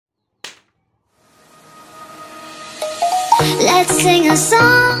Let's sing a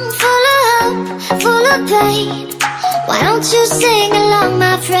song full of hope, full of pain. Why don't you sing along,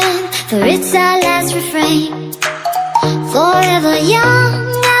 my friend? For it's our last refrain. Forever young,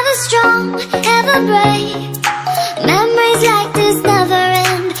 ever strong, ever brave. Memories like this never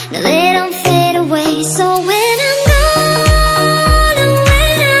end. No, they don't fade away. So when I'm gone, and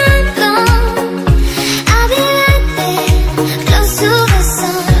when I'm gone, I'll be right there, close to the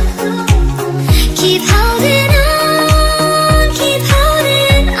sun. Keep holding on, keep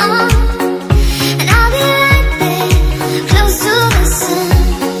holding on. And I'll be right there, close to the sun,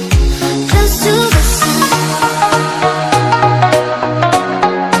 close to the sun.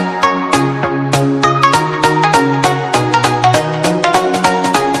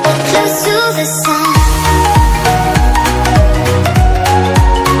 Close to the sun.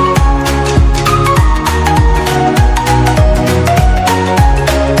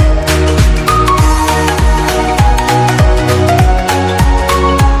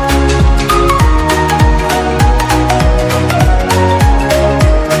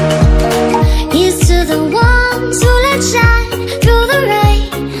 Here's to the ones who let shine through the rain,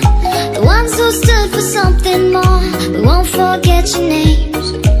 the ones who stood for something more. We won't forget your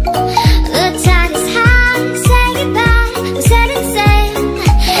names. The tide is high, say goodbye, we're setting sail.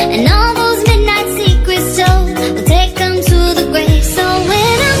 And all those midnight secrets told, we'll take them to the grave. So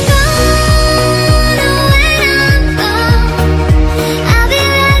when I'm gone, oh when I'm gone, I'll be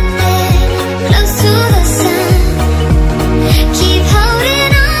right there, close to the sun. Keep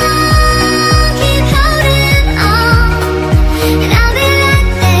holding on, keep holding on. And I'll be right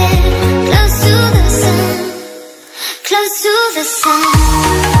there, close to the sun, close to the sun.